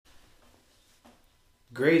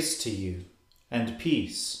Grace to you, and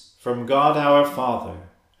peace from God our Father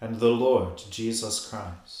and the Lord Jesus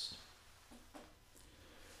Christ.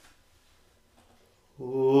 O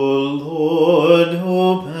Lord,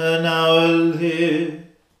 open our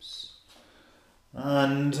lips,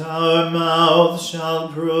 and our mouth shall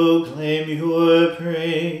proclaim your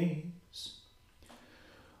praise.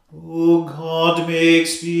 O God, make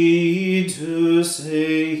speed to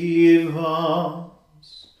save us.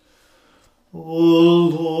 O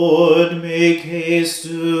Lord, make haste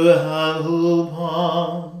to help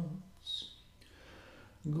us.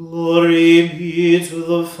 Glory be to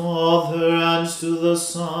the Father, and to the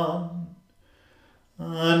Son,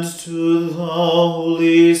 and to the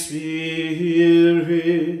Holy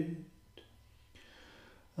Spirit,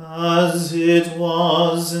 as it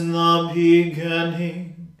was in the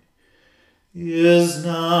beginning, is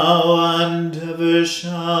now, and ever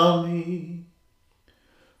shall be,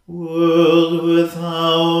 world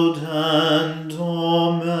without end.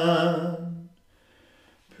 Amen.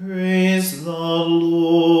 Praise the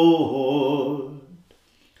Lord.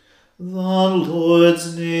 The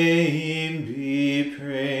Lord's name be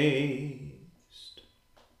praised.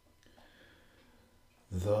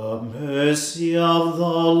 The mercy of the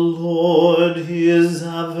Lord is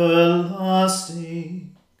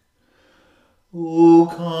everlasting. O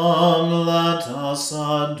come, let us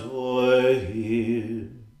adore him.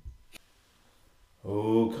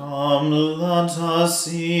 O come, let us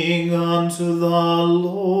sing unto the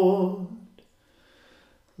Lord.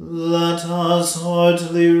 Let us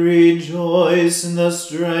heartily rejoice in the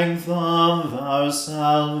strength of our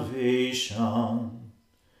salvation.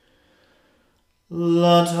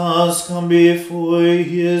 Let us come before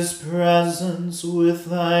his presence with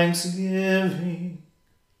thanksgiving,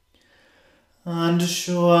 and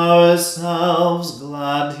show ourselves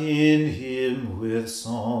glad in him with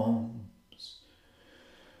songs.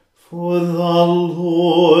 For the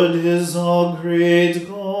Lord is a great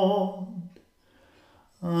God,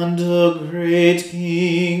 and a great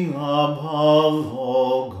King above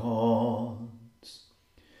all gods.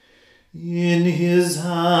 In his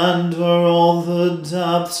hand are all the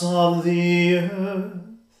depths of the earth,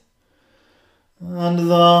 and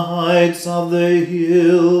the heights of the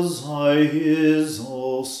hills are his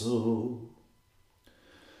also.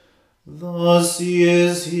 The sea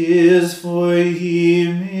is his, for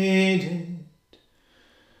he made it,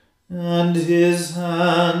 and his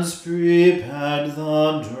hands prepared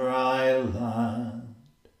the dry land.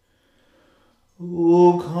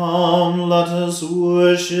 O come, let us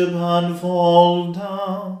worship and fall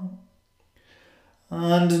down,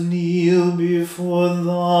 and kneel before the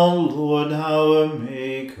Lord our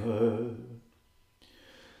Maker.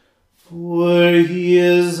 For he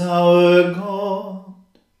is our God,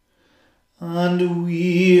 and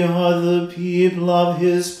we are the people of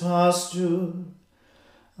his pasture,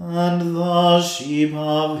 and the sheep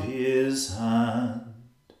of his hand.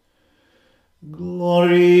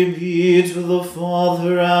 Glory be to the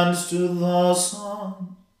Father, and to the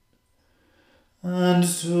Son, and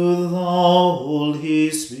to the Holy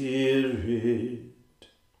Spirit,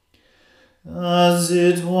 as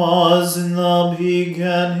it was in the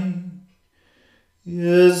beginning,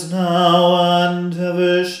 is now, and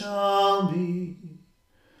ever shall be,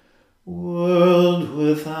 world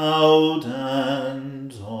without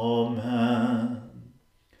end. Amen.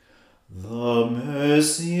 The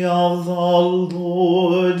mercy of the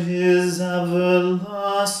Lord is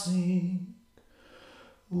everlasting.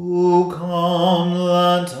 O come,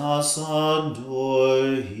 let us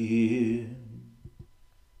adore him.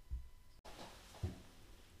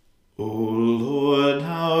 O Lord,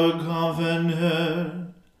 our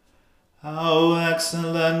Governor, how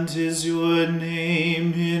excellent is your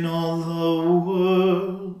name in all the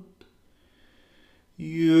world.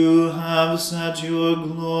 You have set your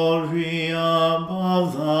glory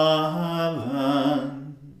above the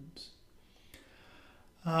heavens.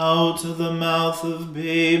 Out of the mouth of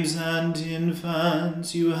babes and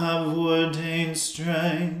infants you have ordained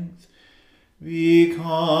strength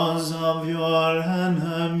because of your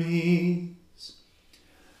enemies,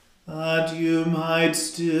 that you might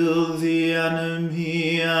still the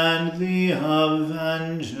enemy and the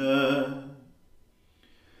avenger.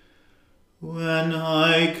 When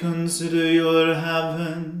I consider your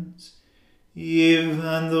heavens,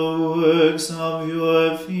 even the works of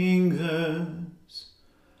your fingers,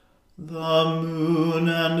 the moon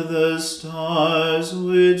and the stars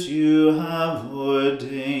which you have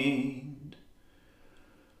ordained.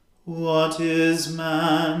 What is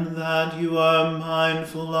man that you are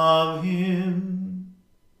mindful of him?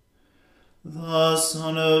 the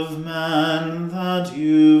Son of Man, that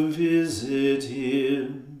you visit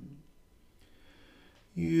him.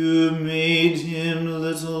 You made him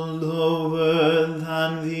little lower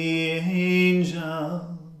than the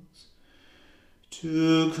angels,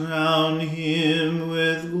 to crown him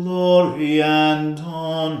with glory and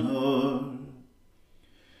honor.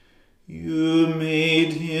 You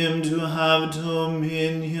made him to have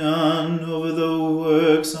dominion over the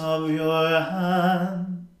works of your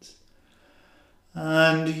hands,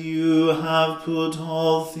 and you have put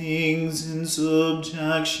all things in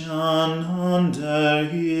subjection under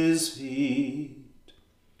his feet.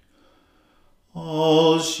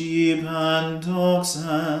 All sheep and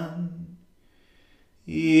oxen,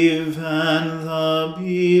 even the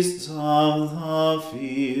beasts of the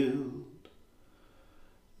field,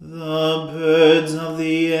 the birds of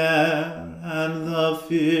the air, and the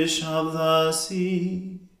fish of the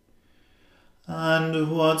sea, and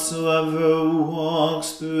whatsoever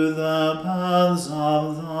walks through the paths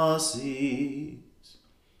of the seas.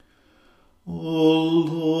 O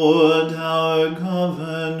Lord, our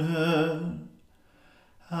Governor,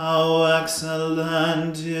 how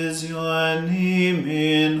excellent is your name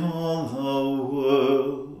in all the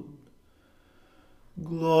world.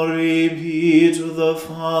 Glory be to the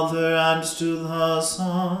Father, and to the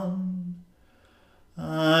Son,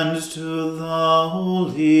 and to the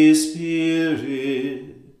Holy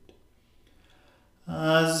Spirit,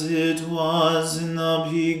 as it was in the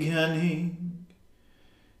beginning,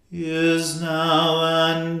 is now,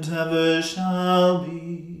 and ever shall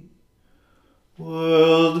be,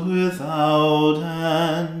 world without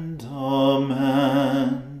end.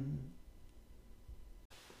 Amen.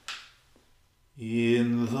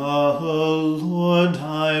 In the Lord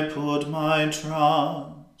I put my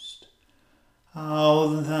trust. How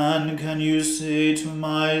then can you say to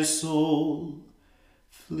my soul,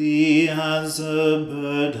 flee as a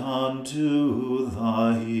bird unto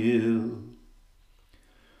the hill?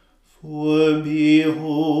 For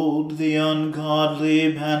behold, the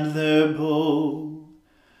ungodly bend their bow,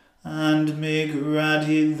 and make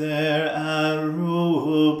ready their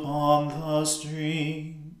arrow upon the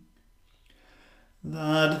string,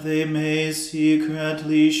 that they may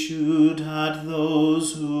secretly shoot at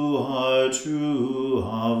those who are true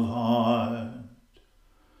of heart.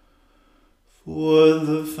 For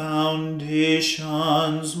the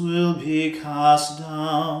foundations will be cast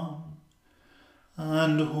down,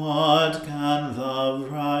 and what can the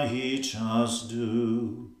righteous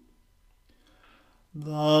do?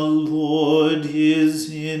 The Lord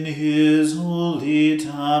is in his holy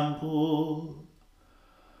temple.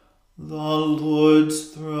 The Lord's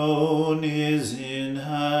throne is in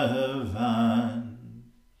heaven.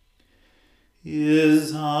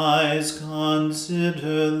 His eyes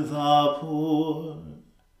consider the poor,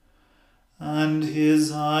 and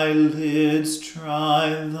his eyelids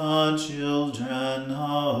try the children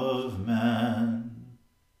of men.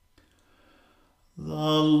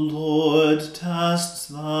 The Lord tests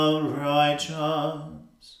the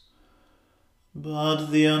righteous,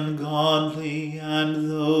 but the ungodly and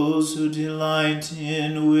those who delight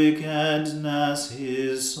in wickedness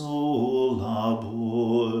his soul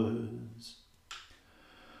abhors.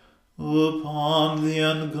 Upon the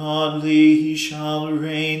ungodly he shall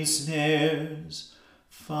rain snares,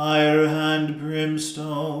 fire and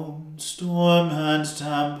brimstone, storm and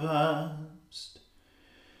tempest.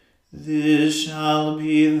 This shall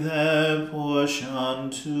be their portion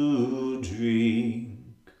to drink.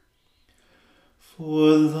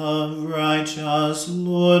 For the righteous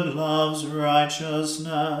Lord loves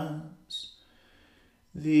righteousness.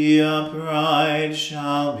 The upright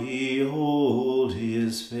shall behold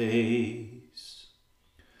his face.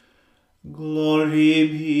 Glory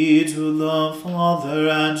be to the Father,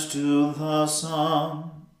 and to the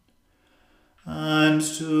Son, and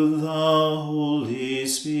to the Holy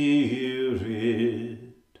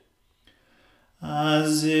Spirit,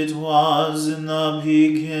 as it was in the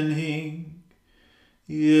beginning,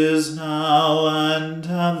 is now, and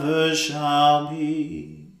ever shall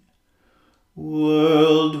be,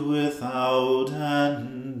 world without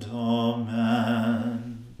end.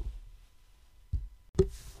 Amen.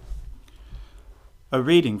 A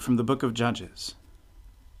reading from the book of Judges.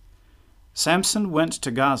 Samson went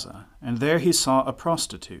to Gaza, and there he saw a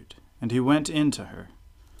prostitute, and he went in to her.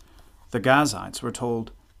 The Gazites were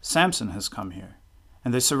told, "Samson has come here,"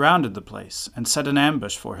 and they surrounded the place and set an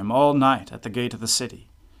ambush for him all night at the gate of the city.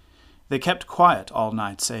 They kept quiet all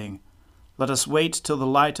night, saying, "Let us wait till the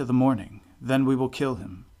light of the morning, then we will kill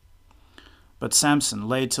him." But Samson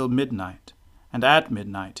lay till midnight, And at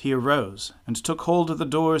midnight he arose, and took hold of the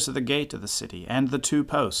doors of the gate of the city, and the 2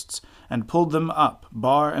 posts, and pulled them up,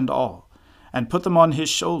 bar and all, and put them on his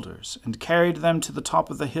shoulders, and carried them to the top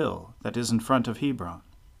of the hill that is in front of Hebron.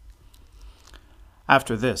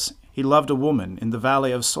 After this he loved a woman in the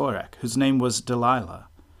valley of Sorek, whose name was Delilah.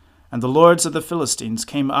 And the lords of the Philistines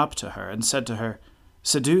came up to her, and said to her,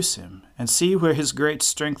 Seduce him, and see where his great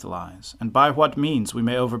strength lies, and by what means we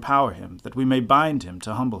may overpower him, that we may bind him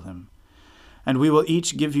to humble him. And we will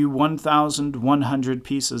each give you 1,100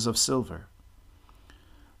 pieces of silver.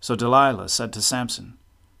 So Delilah said to Samson,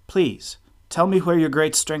 Please, tell me where your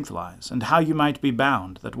great strength lies, and how you might be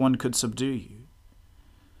bound, that one could subdue you.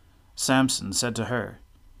 Samson said to her,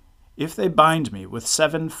 If they bind me with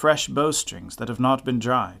 7 fresh bowstrings that have not been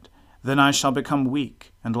dried, then I shall become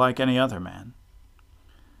weak, and like any other man.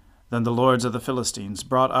 Then the lords of the Philistines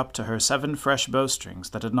brought up to her 7 fresh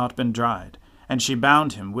bowstrings that had not been dried, and she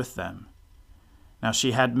bound him with them. Now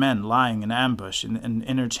she had men lying in ambush in an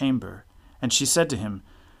inner chamber, and she said to him,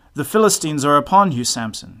 The Philistines are upon you,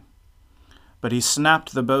 Samson. But he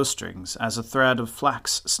snapped the bowstrings as a thread of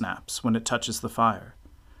flax snaps when it touches the fire.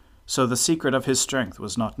 So the secret of his strength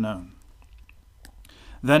was not known.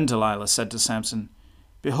 Then Delilah said to Samson,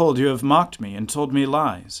 Behold, you have mocked me and told me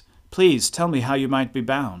lies. Please tell me how you might be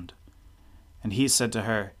bound. And he said to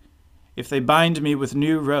her, If they bind me with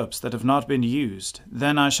new ropes that have not been used,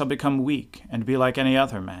 then I shall become weak and be like any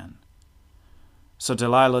other man. So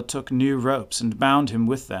Delilah took new ropes and bound him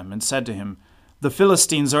with them, and said to him, The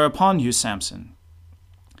Philistines are upon you, Samson.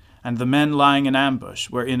 And the men lying in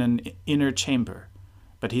ambush were in an inner chamber,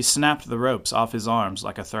 but he snapped the ropes off his arms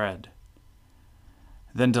like a thread.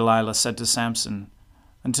 Then Delilah said to Samson,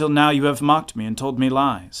 Until now you have mocked me and told me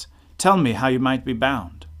lies. Tell me how you might be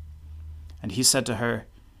bound. And he said to her,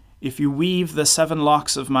 If you weave the 7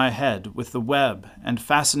 locks of my head with the web, and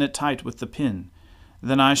fasten it tight with the pin,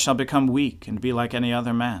 then I shall become weak and be like any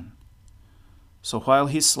other man. So while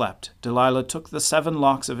he slept, Delilah took the 7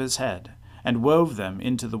 locks of his head, and wove them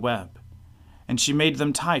into the web. And she made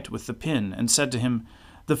them tight with the pin, and said to him,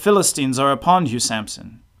 The Philistines are upon you,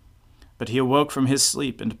 Samson. But he awoke from his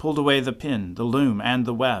sleep, and pulled away the pin, the loom, and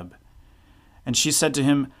the web. And she said to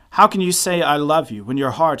him, How can you say, I love you, when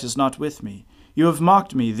your heart is not with me? You have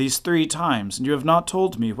mocked me these 3 times, and you have not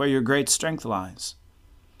told me where your great strength lies.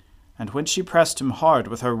 And when she pressed him hard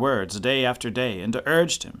with her words day after day, and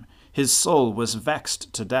urged him, his soul was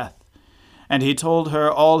vexed to death. And he told her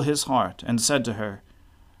all his heart, and said to her,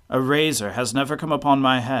 A razor has never come upon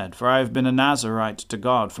my head, for I have been a Nazarite to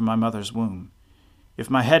God from my mother's womb. If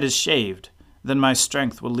my head is shaved, then my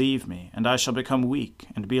strength will leave me, and I shall become weak,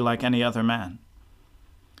 and be like any other man.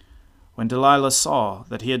 When Delilah saw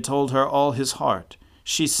that he had told her all his heart,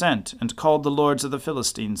 she sent and called the lords of the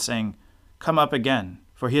Philistines, saying, Come up again,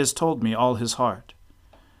 for he has told me all his heart.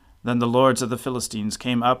 Then the lords of the Philistines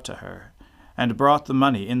came up to her, and brought the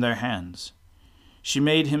money in their hands. She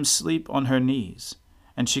made him sleep on her knees,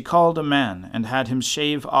 and she called a man, and had him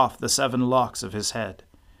shave off the 7 locks of his head.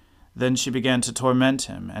 Then she began to torment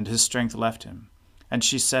him, and his strength left him. And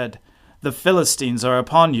she said, The Philistines are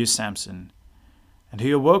upon you, Samson. And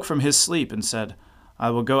he awoke from his sleep, and said,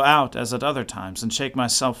 I will go out as at other times, and shake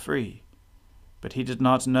myself free. But he did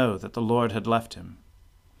not know that the Lord had left him.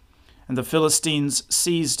 And the Philistines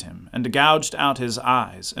seized him, and gouged out his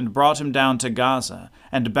eyes, and brought him down to Gaza,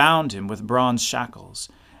 and bound him with bronze shackles,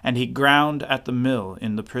 and he ground at the mill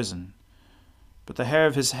in the prison. But the hair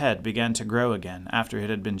of his head began to grow again after it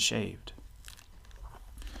had been shaved.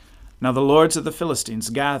 Now the lords of the Philistines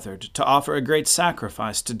gathered to offer a great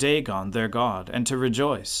sacrifice to Dagon their god, and to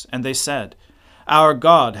rejoice. And they said, Our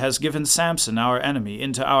God has given Samson our enemy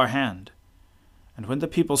into our hand. And when the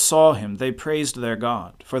people saw him, they praised their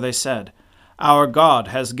God, for they said, Our God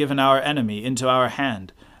has given our enemy into our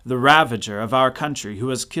hand, the ravager of our country, who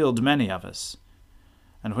has killed many of us.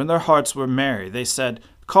 And when their hearts were merry, they said,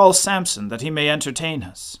 Call Samson, that he may entertain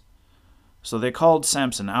us. So they called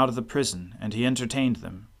Samson out of the prison, and he entertained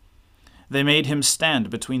them. They made him stand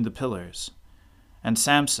between the pillars. And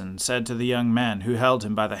Samson said to the young man who held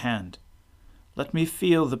him by the hand, Let me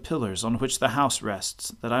feel the pillars on which the house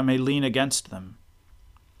rests, that I may lean against them.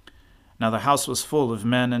 Now the house was full of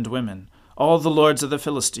men and women. All the lords of the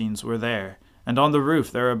Philistines were there, and on the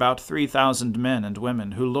roof there were about 3,000 men and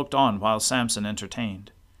women who looked on while Samson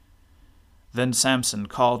entertained. Then Samson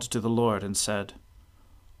called to the Lord and said,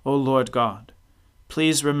 O Lord God,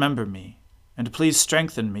 please remember me, and please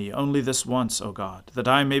strengthen me only this once, O God, that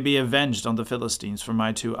I may be avenged on the Philistines for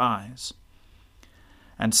my 2 eyes.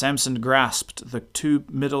 And Samson grasped the 2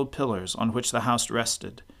 middle pillars on which the house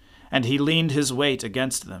rested, and he leaned his weight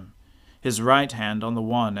against them. his right hand on the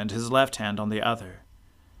one and his left hand on the other.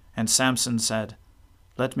 And Samson said,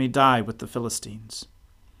 "Let me die with the Philistines."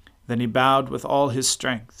 Then he bowed with all his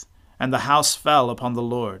strength, and the house fell upon the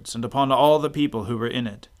lords and upon all the people who were in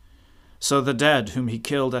it. So the dead whom he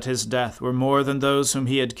killed at his death were more than those whom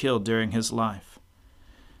he had killed during his life.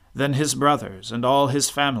 Then his brothers and all his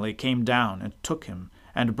family came down and took him,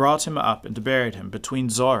 and brought him up and buried him between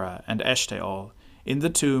Zorah and Eshtaol, in the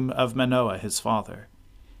tomb of Manoah his father.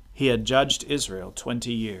 He had judged Israel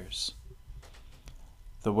 20 years.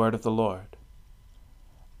 The word of the Lord.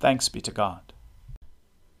 Thanks be to God.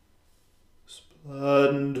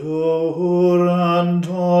 Splendor and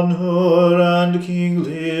honor and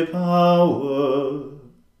kingly power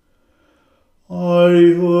are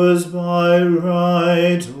yours by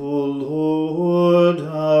right, O Lord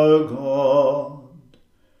our God.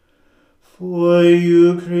 For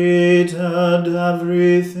you created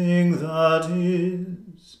everything that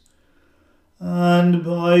is, and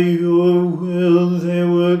by your will they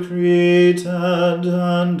were created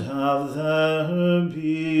and have their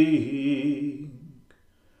being.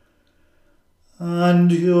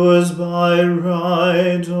 And yours by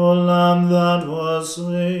right, O Lamb that was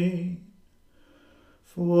slain,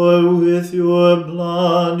 for with your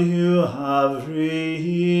blood you have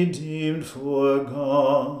redeemed for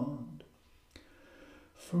God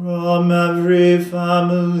from every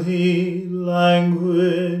family,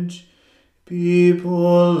 language,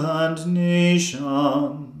 people, and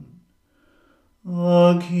nation,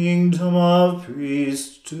 a kingdom of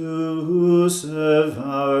priests to serve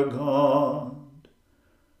our God.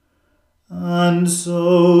 And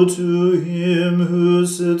so to him who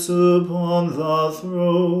sits upon the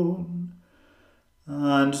throne,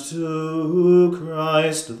 and to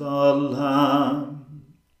Christ the Lamb,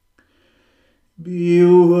 be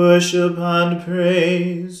worship and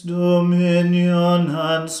praise, dominion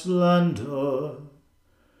and splendor,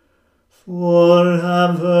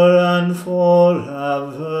 forever and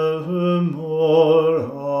forevermore.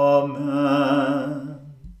 Amen.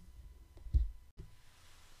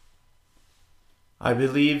 I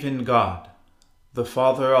believe in God, the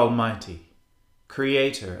Father Almighty,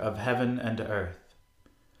 creator of heaven and earth.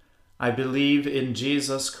 I believe in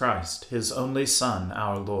Jesus Christ, his only Son,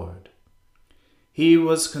 our Lord. He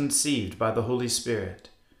was conceived by the Holy Spirit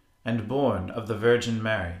and born of the Virgin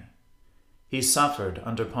Mary. He suffered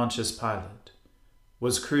under Pontius Pilate,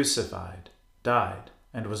 was crucified, died,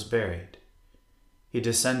 and was buried. He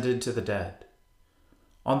descended to the dead.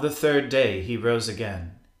 On the third day he rose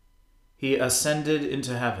again. He ascended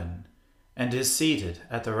into heaven and is seated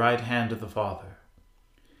at the right hand of the Father.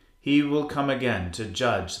 He will come again to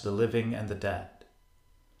judge the living and the dead.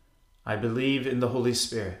 I believe in the Holy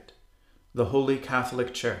Spirit, the Holy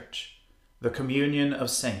Catholic Church, the communion of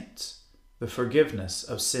saints, the forgiveness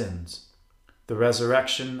of sins, the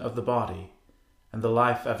resurrection of the body, and the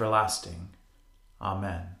life everlasting.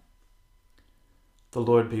 Amen. The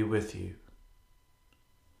Lord be with you.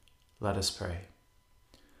 Let us pray.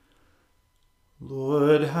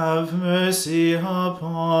 Lord, have mercy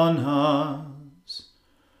upon us.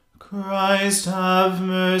 Christ, have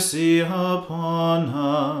mercy upon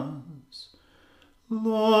us.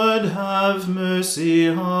 Lord, have mercy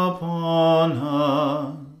upon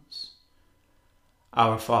us.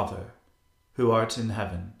 Our Father, who art in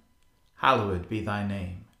heaven, hallowed be thy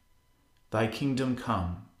name. Thy kingdom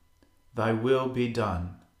come, thy will be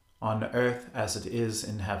done, on earth as it is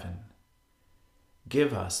in heaven.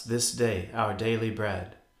 Give us this day our daily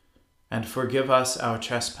bread, and forgive us our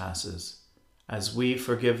trespasses, as we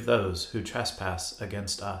forgive those who trespass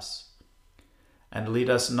against us. And lead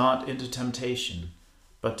us not into temptation,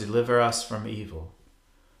 but deliver us from evil.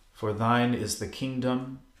 For thine is the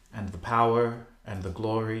kingdom, and the power, and the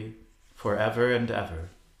glory, forever and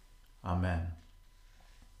ever. Amen.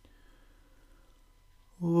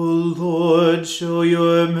 O Lord, show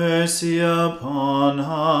your mercy upon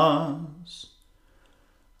us,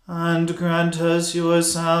 and grant us your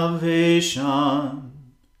salvation.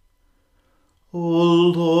 O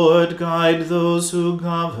Lord, guide those who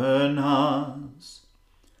govern us,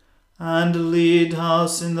 and lead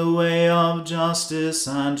us in the way of justice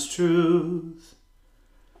and truth.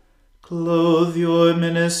 Clothe your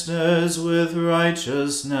ministers with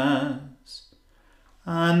righteousness,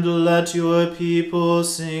 and let your people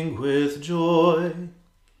sing with joy.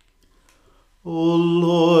 O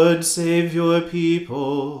Lord, save your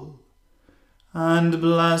people, and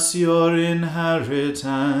bless your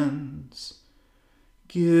inheritance.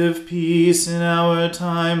 Give peace in our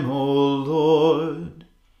time, O Lord,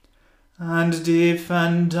 and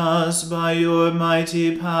defend us by your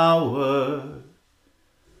mighty power.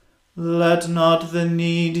 Let not the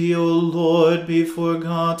needy, O Lord, be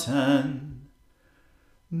forgotten,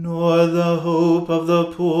 nor the hope of the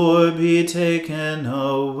poor be taken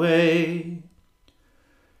away.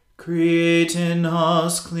 Create in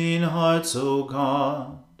us clean hearts, O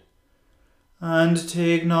God, and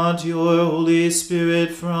take not your Holy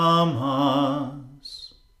Spirit from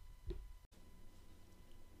us.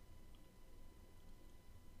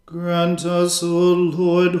 Grant us, O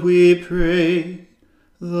Lord, we pray,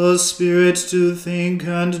 the Spirit to think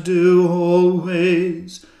and do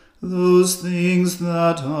always those things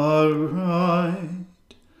that are right,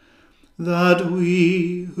 that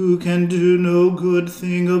we, who can do no good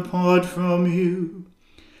thing apart from you,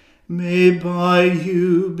 may by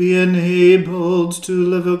you be enabled to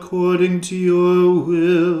live according to your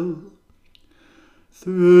will.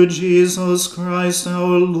 Through Jesus Christ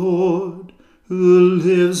our Lord, who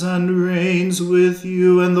lives and reigns with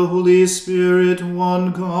you and the Holy Spirit,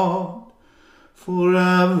 one God,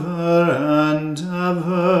 forever and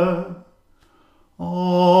ever.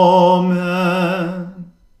 Amen.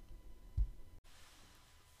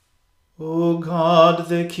 O God,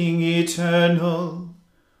 the King eternal,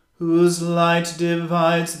 whose light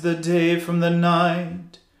divides the day from the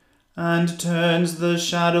night, and turns the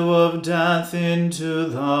shadow of death into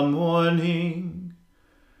the morning,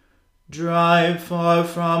 drive far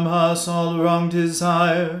from us all wrong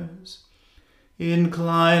desires,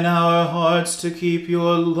 incline our hearts to keep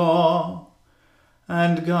your law,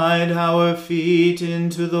 and guide our feet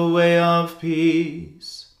into the way of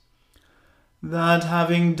peace, that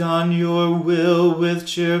having done your will with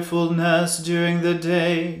cheerfulness during the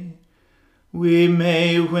day, we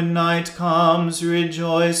may, when night comes,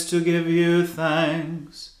 rejoice to give you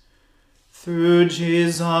thanks. Through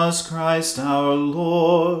Jesus Christ our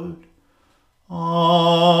Lord.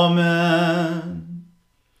 Amen.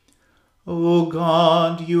 O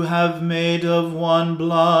God, you have made of one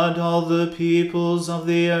blood all the peoples of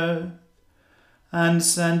the earth, and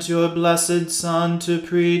sent your blessed Son to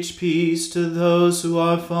preach peace to those who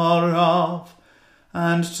are far off,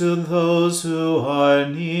 and to those who are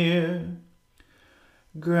near.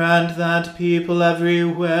 Grant that people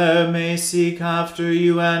everywhere may seek after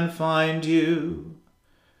you and find you.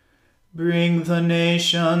 Bring the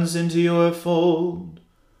nations into your fold.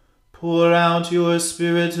 Pour out your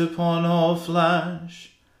Spirit upon all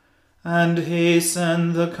flesh, and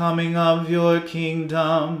hasten the coming of your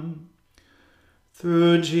kingdom.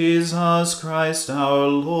 Through Jesus Christ our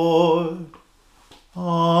Lord.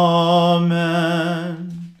 Amen.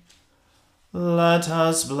 Let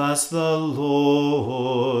us bless the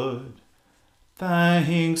Lord.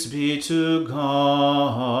 Thanks be to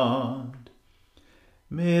God.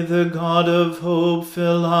 May the God of hope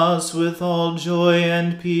fill us with all joy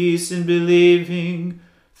and peace in believing,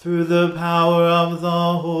 through the power of the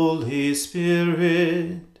Holy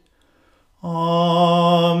Spirit.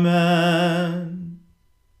 Amen.